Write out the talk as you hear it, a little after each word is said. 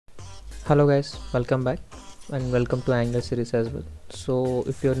Hello guys, welcome back and welcome to Angular series as well. So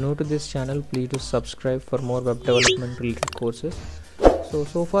if you're new to this channel, please do subscribe for more web development related courses.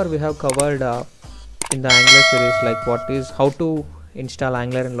 So far we have covered in the Angular series like how to install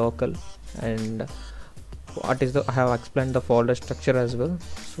Angular in local, and I have explained the folder structure as well.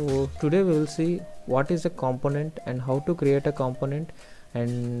 So today we will see what is a component and how to create a component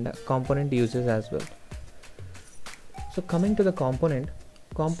and component uses as well. So coming to the component,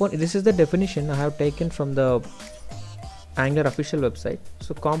 this is the definition I have taken from the Angular official website.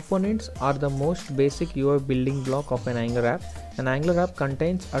 So components are the most basic UI building block of an Angular app. An Angular app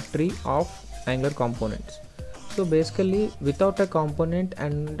contains a tree of Angular components. So basically, without a component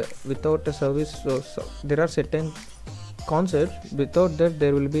and without a service, there are certain concepts. Without that,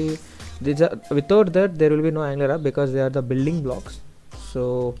 there will be no Angular app because they are the building blocks.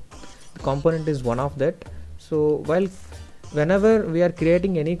 So the component is one of that. So whenever we are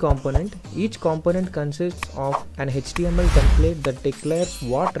creating any component, each component consists of an HTML template that declares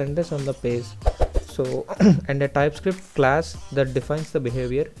what renders on the page, so and a TypeScript class that defines the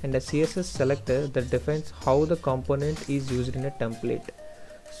behavior, and a CSS selector that defines how the component is used in a template.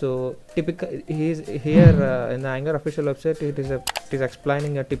 So typical here in the Angular official website, it is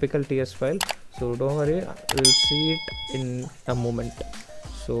explaining a typical TS file. So don't worry, we'll see it in a moment.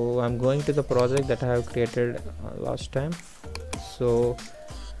 So I'm going to the project that I have created last time. So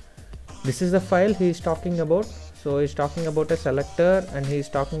this is the file he is talking about. So he's talking about a selector, and he's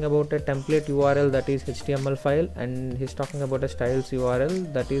talking about a template URL, that is HTML file, and he's talking about a styles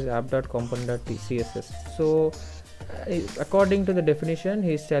URL, that is app.component.css. So according to the definition,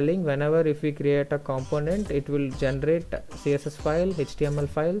 he's telling whenever if we create a component, it will generate CSS file, HTML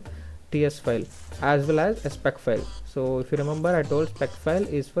file, TS file, as well as a spec file. So if you remember, I told spec file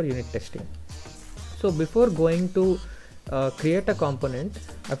is for unit testing. So before going to create a component,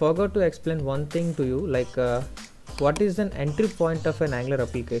 I forgot to explain one thing to you, like what is an entry point of an Angular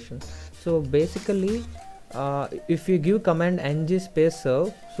application. So basically, if you give command ng space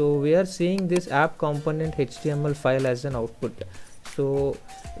serve, so we are seeing this app component HTML file as an output. So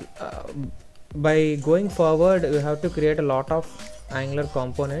by going forward, we have to create a lot of Angular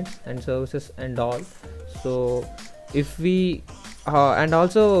components and services and all. So if we and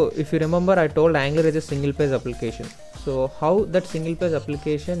also if you remember, I told Angular is a single page application. So how that single page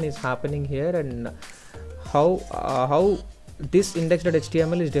application is happening here, and how this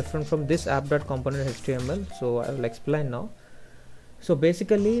index.html is different from this app.component.html. So I will explain now. So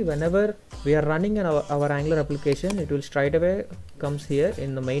basically, whenever we are running our Angular application, it will straight away comes here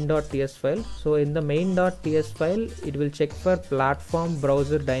in the main.ts file. So in the main.ts file, it will check for platform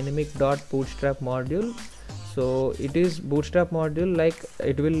browser dynamic.bootstrap module. So it is bootstrap module, like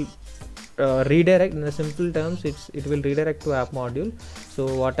it will redirect, in the simple terms, it will redirect to app module. So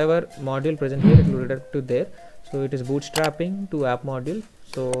whatever module present here, it will redirect to there. So it is bootstrapping to app module.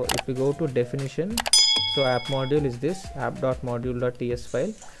 So if we go to definition, so app module is this app.module.ts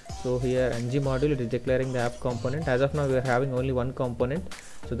file. So here ng module, it is declaring the app component. As of now, we are having only one component,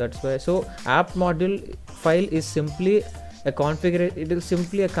 so that's why. So app module file is simply a configuration. It is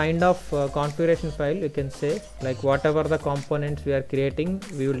simply a kind of configuration file, you can say, like whatever the components we are creating,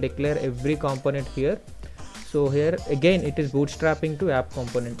 we will declare every component here. So here again, it is bootstrapping to app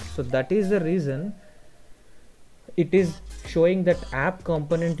component. So that is the reason it is showing that app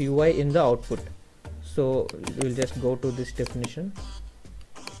component UI in the output. So we'll just go to this definition.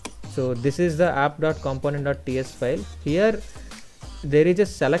 So this is the app.component.ts file. Here there is a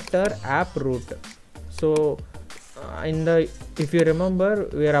selector app root. So if you remember,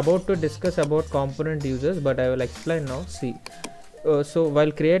 we are about to discuss about component users, but I will explain now. See, so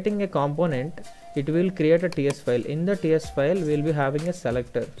while creating a component, it will create a TS file. In the TS file, we will be having a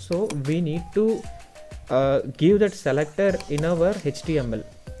selector. So we need to give that selector in our HTML.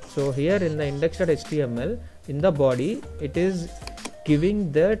 So here in the index.html, in the body, it is giving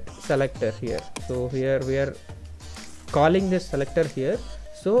that selector here. So here we are calling this selector here.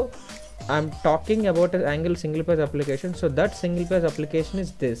 So I'm talking about an Angular single page application. So that single page application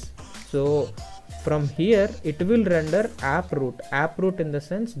is this. So from here, it will render app root in the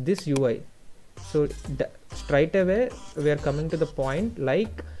sense this UI. So straight away, we are coming to the point,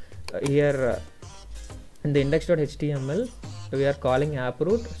 like here in the index.html, we are calling app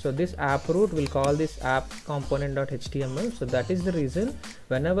root. So this app root will call this app component.html. So that is the reason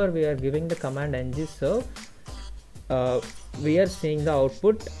whenever we are giving the command ng serve, we are seeing the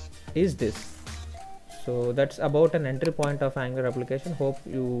output is this. So that's about an entry point of Angular application. Hope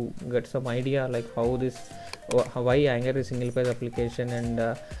you get some idea like why Angular is single page application,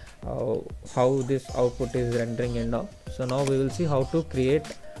 and how this output is rendering and all. So now we will see how to create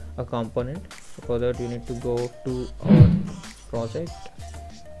a component. So for that you need to go to our project.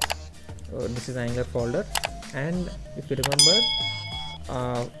 This is Angular folder, and if you remember,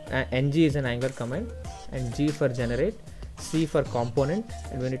 ng is an Angular command, and G for generate, C for component,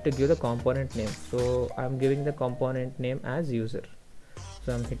 and we need to give the component name. So I'm giving the component name as user.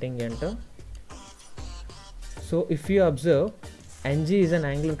 So I'm hitting enter. So if you observe, ng is an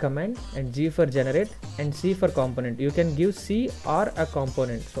Angular command, and G for generate, and C for component. You can give C or a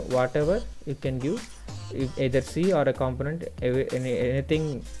component. So whatever you can give, either C or a component,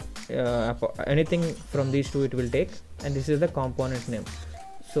 anything from these two it will take, and this is the component name.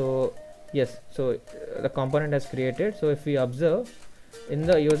 So yes, so the component has created. So if we observe in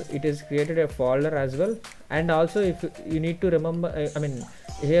the use, it is created a folder as well. And also if you need to remember, I mean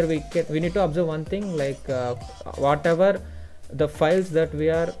here we need to observe one thing, like whatever the files that we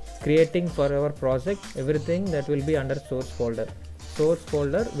are creating for our project, everything that will be under source folder.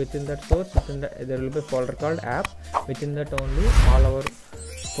 Within that source, there will be a folder called app. Within that only all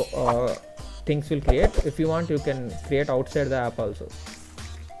our things will create. If you want, you can create outside the app also.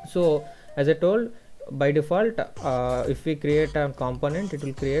 So as I told, by default, if we create a component, it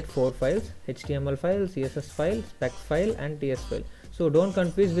will create 4 files: HTML file, CSS file, spec file, and TS file. So don't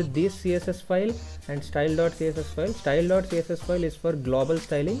confuse with this CSS file and style.css file. Style.css file is for global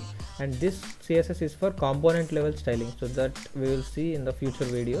styling, and this CSS is for component level styling. So that we will see in the future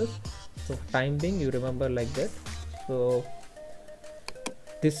videos. So for time being, you remember like that. So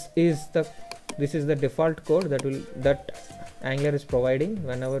this is the default code that Angular is providing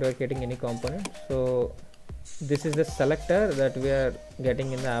whenever we are getting any component. So this is the selector that we are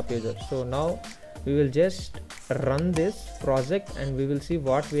getting in the app user. So now we will just run this project and we will see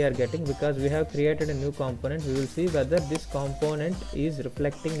what we are getting, because we have created a new component. We will see whether this component is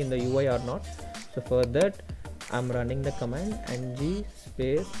reflecting in the UI or not. So for that, I'm running the command ng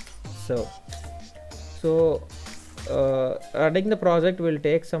space serve. So running the project will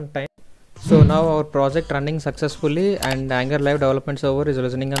take some time. So now our project running successfully, and Angular Live Development Server is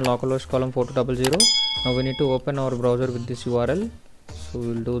listening on localhost column 4200. Now we need to open our browser with this URL. So we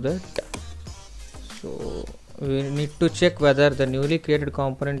will do that. So we need to check whether the newly created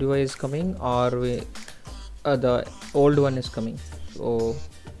component UI is coming or the old one is coming. So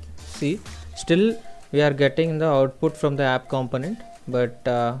see, still we are getting the output from the app component, but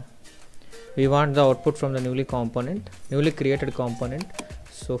we want the output from the newly created component.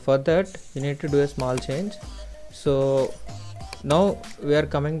 So for that you need to do a small change. So now we are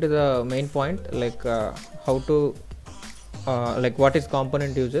coming to the main point, like how to like what is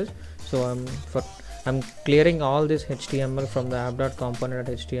component uses. So I'm clearing all this HTML from the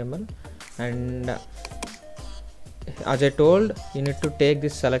app.component.html, and as I told, you need to take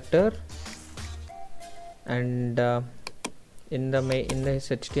this selector, and in this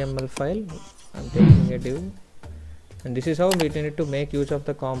HTML file I'm taking a div, and this is how we need to make use of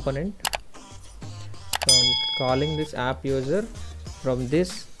the component. So I'm calling this app user from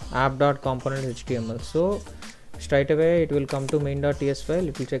this app.component.html. So straight away it will come to main.ts file.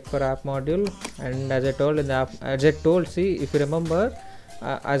 It will check for app module, and as I told in the app, see, if you remember,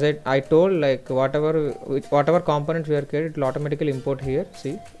 as I told, like whatever components we are created, it will automatically import here.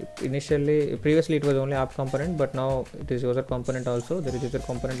 See, previously it was only app component, but now it is user component also. There is user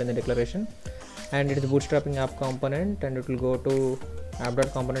component in the declaration, and it is bootstrapping app component, and it will go to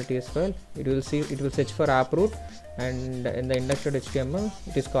app.component.ts file. It will search for app root, and in the index.html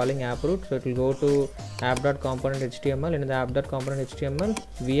it is calling app root. So it will go to app.component.html, and in the app.component.html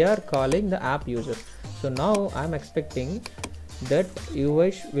we are calling the app user. So now I am expecting that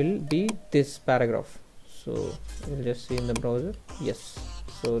UI will be this paragraph. So we'll just see in the browser. Yes,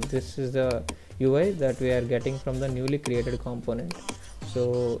 so this is the UI that we are getting from the newly created component.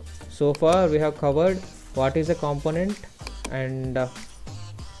 So far we have covered what is a component, and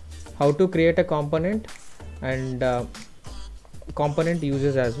how to create a component, and component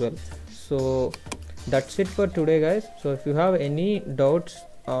uses as well. So that's it for today, guys. So if you have any doubts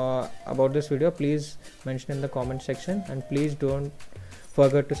about this video, please mention in the comment section, and please don't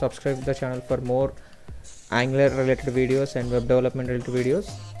forget to subscribe to the channel for more Angular related videos and web development related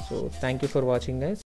videos. So thank you for watching, guys.